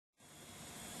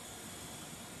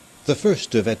The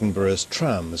first of Edinburgh's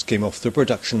trams came off the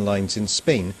production lines in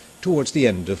Spain towards the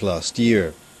end of last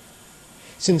year.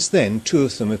 Since then, 2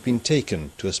 of them have been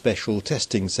taken to a special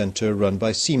testing centre run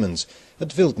by Siemens at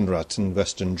Wildenrath in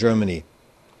western Germany.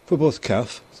 For both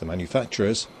CAF, the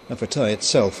manufacturers, and for TAI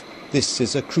itself, this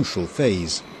is a crucial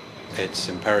phase. It's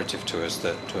imperative to us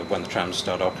that when the trams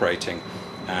start operating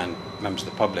and members of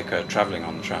the public are travelling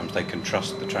on the trams, they can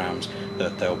trust the trams,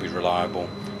 that they'll be reliable,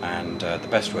 and the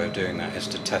best way of doing that is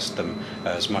to test them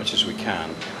as much as we can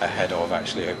ahead of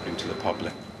actually opening to the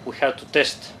public. We have to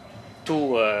test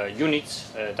 2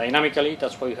 units dynamically.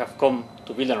 That's why we have come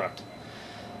to Wildenrath.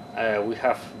 We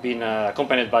have been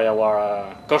accompanied by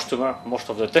our customer most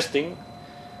of the testing,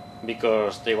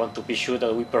 because they want to be sure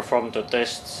that we perform the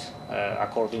tests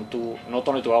according to not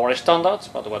only to our standards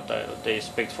but what they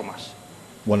expect from us.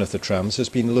 One of the trams has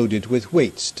been loaded with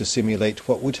weights to simulate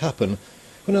what would happen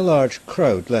when a large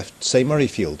crowd left, say,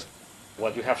 Murrayfield.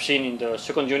 What you have seen in the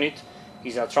second unit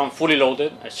is a tram fully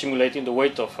loaded, simulating the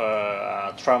weight of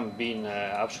a tram being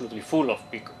absolutely full of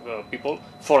people.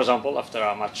 For example, after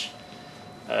a match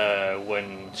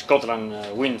when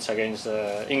Scotland wins against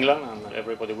England, and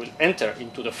everybody will enter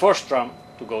into the first tram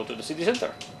to go to the city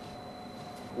centre.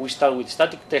 We start with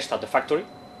static tests at the factory,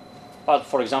 but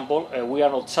for example, we are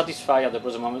not satisfied at the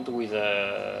present moment with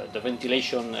the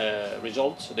ventilation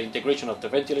results, the integration of the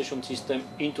ventilation system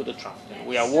into the tram.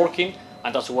 We are working,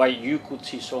 and that's why you could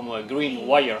see some green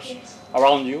wires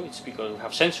around you. It's because we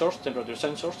have sensors, temperature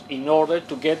sensors, in order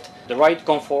to get the right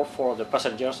comfort for the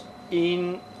passengers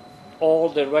in all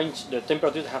the range. The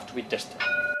temperatures have to be tested.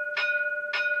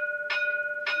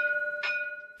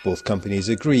 Both companies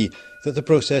agree that the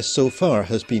process so far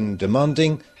has been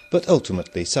demanding but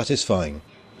ultimately satisfying.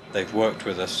 They've worked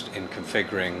with us in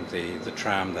configuring the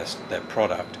tram, their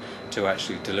product, to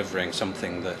actually delivering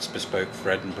something that's bespoke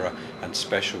for Edinburgh and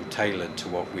special, tailored to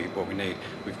what we need.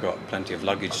 We've got plenty of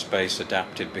luggage space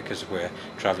adapted because we're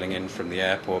travelling in from the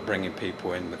airport, bringing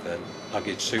people in with their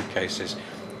luggage suitcases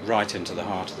right into the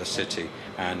heart of the city,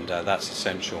 and that's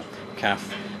essential.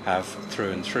 CAF have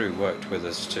through and through worked with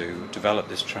us to develop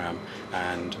this tram,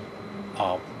 and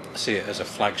I'll see it as a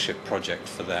flagship project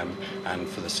for them and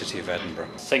for the city of Edinburgh.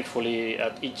 Thankfully,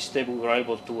 at each step we were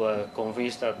able to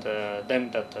convince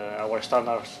them that our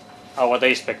standards are what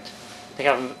they expect. They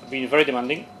have been very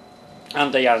demanding,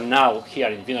 and they are now here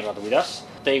in Wildenrath with us.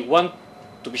 They want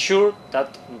to be sure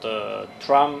that the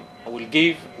tram will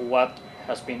give what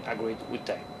has been agreed with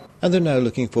them. And they're now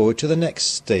looking forward to the next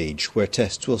stage, where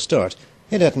tests will start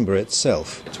in Edinburgh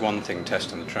itself. It's one thing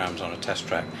testing the trams on a test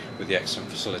track with the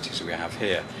excellent facilities that we have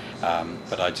here,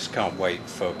 but I just can't wait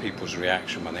for people's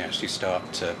reaction when they actually start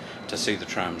to see the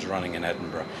trams running in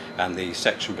Edinburgh. And the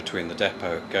section between the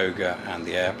depot at Goga and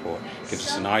the airport gives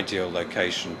us an ideal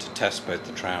location to test both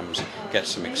the trams, get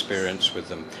some experience with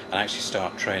them, and actually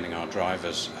start training our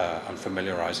drivers and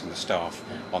familiarising the staff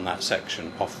on that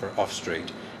section off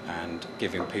street, and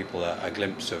giving people a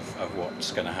glimpse of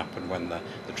what's going to happen when the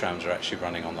trams are actually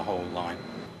running on the whole line.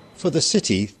 For the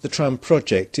city, the tram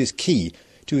project is key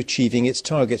to achieving its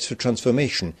targets for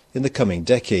transformation in the coming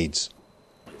decades.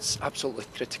 It's absolutely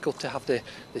critical to have the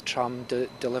tram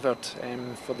delivered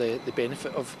for the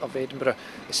benefit of Edinburgh,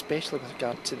 especially with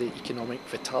regard to the economic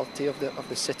vitality of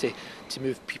the city, to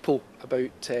move people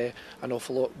about an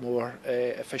awful lot more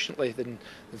efficiently than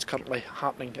is currently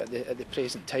happening at the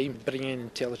present time. Bring in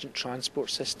intelligent transport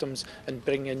systems and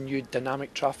bring in new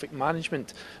dynamic traffic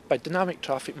management. By dynamic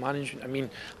traffic management, I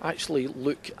mean actually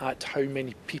look at how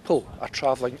many people are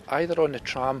travelling either on the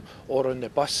tram or on the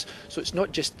bus. So it's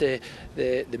not just the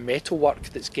metalwork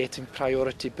that's getting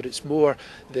priority, but it's more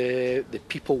the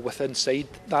people within inside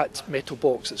that metal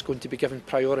box that's going to be given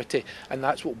priority, and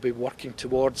that's what we'll be working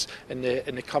towards in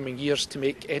the coming years to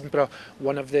make Edinburgh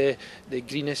one of the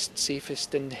greenest,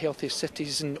 safest and healthiest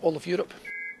cities in all of Europe.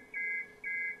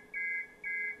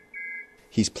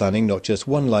 He's planning not just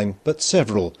one line but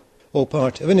several, all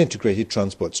part of an integrated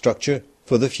transport structure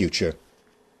for the future.